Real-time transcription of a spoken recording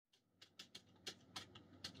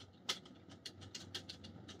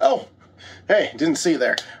Hey, didn't see you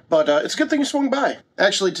there, but it's a good thing you swung by.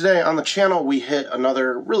 Actually, today on the channel, we hit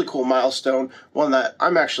another really cool milestone, one that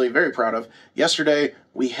I'm actually very proud of. Yesterday,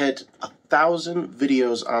 we hit 1,000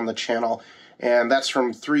 videos on the channel, and that's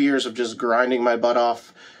from 3 years of just grinding my butt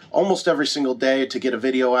off almost every single day to get a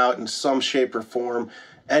video out in some shape or form.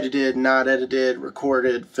 Edited, not edited,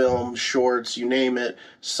 recorded, filmed, shorts, you name it,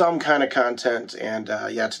 some kind of content. And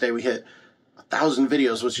yeah, today we hit 1,000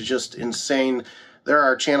 videos, which is just insane. There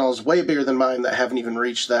are channels way bigger than mine that haven't even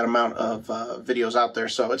reached that amount of videos out there.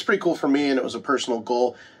 So it's pretty cool for me, and it was a personal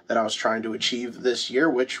goal that I was trying to achieve this year,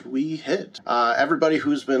 which we hit. Everybody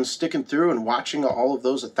who's been sticking through and watching all of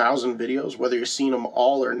those 1,000 videos, whether you've seen them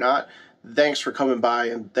all or not, thanks for coming by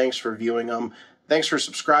and thanks for viewing them. Thanks for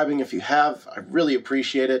subscribing if you have. I really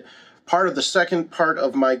appreciate it. Part of the second part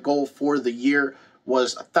of my goal for the year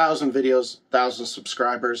was 1,000 videos, 1,000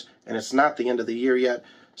 subscribers, and it's not the end of the year yet.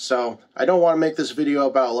 So I don't want to make this video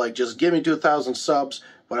about like just give me to 1,000 subs,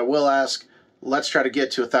 but I will ask, let's try to get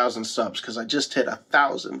to 1,000 subs, because I just hit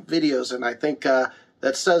 1,000 videos, and I think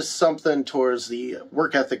that says something towards the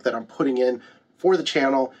work ethic that I'm putting in for the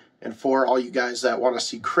channel and for all you guys that want to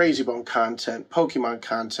see Crazy Bone content, Pokemon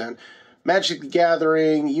content, Magic the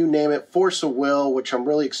Gathering, you name it, Force of Will, which I'm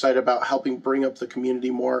really excited about helping bring up the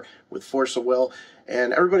community more with Force of Will,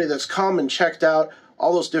 and everybody that's come and checked out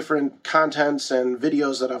all those different contents and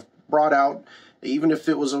videos that I've brought out, even if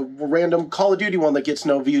it was a random Call of Duty one that gets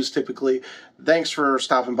no views typically. Thanks for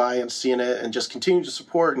stopping by and seeing it, and just continue to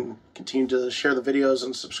support and continue to share the videos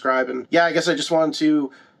and subscribe. And yeah, I guess I just wanted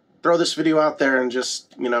to throw this video out there and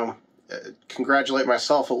just, you know, congratulate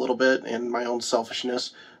myself a little bit in my own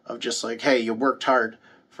selfishness of just like, hey, you worked hard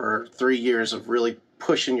for 3 years of really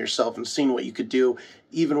pushing yourself and seeing what you could do,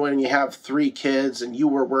 even when you have 3 kids and you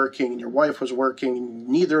were working and your wife was working and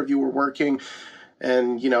neither of you were working,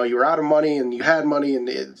 and you know, you were out of money and you had money, and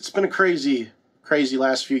it's been a crazy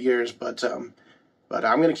last few years, but I'm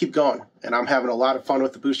gonna keep going, and I'm having a lot of fun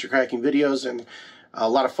with the booster cracking videos, and a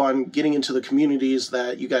lot of fun getting into the communities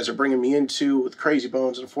that you guys are bringing me into with Crazy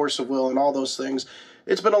Bones and Force of Will and all those things.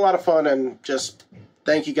 It's been a lot of fun, and just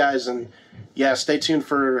thank you guys, and yeah, stay tuned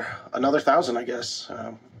for another 1,000, I guess.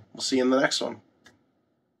 We'll see you in the next one.